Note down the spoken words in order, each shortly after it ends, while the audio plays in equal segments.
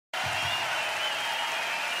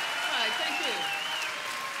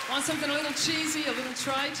Want something a little cheesy, a little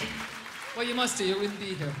trite? Well, you must do, you wouldn't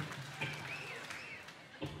be here.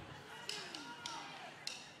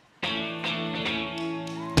 I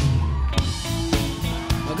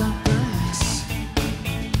got brass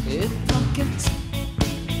in pockets,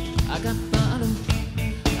 I got bottom,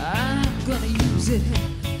 I'm gonna use it.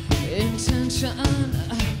 Intention, I'm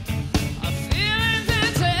feeling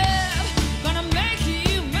vintage, gonna make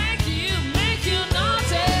you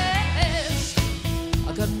notice.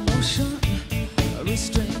 I got motion, a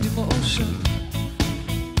restrained emotion.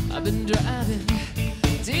 I've been driving,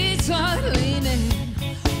 detour leaning,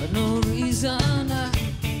 for no reason.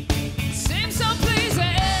 Seems so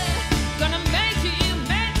pleasing, gonna make you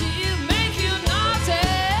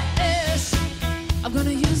notice. I'm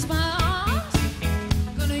gonna use my arms,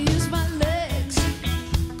 gonna use my legs,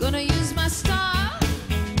 gonna use my style,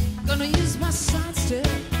 gonna use my side step,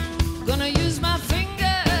 gonna use my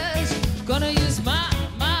fingers, gonna use my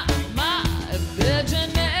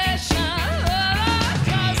imagination.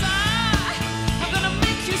 'Cause I'm gonna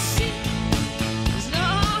make you see there's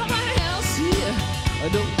nobody else here who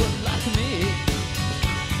don't look like me.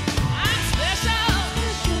 I'm special,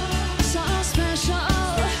 so special.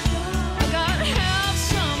 I gotta have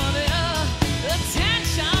some of your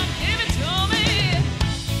attention, give it to me.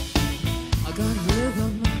 I got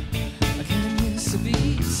rhythm, I can't miss a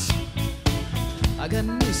beat. I got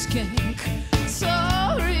new skank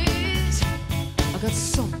stories. I got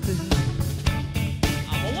something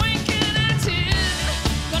I'm winking at you.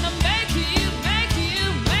 Gonna make you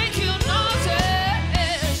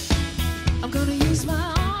notice. I'm gonna use my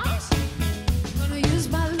arms, gonna use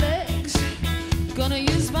my legs, gonna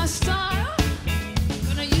use my style,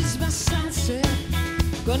 gonna use my side step,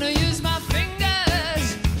 gonna use my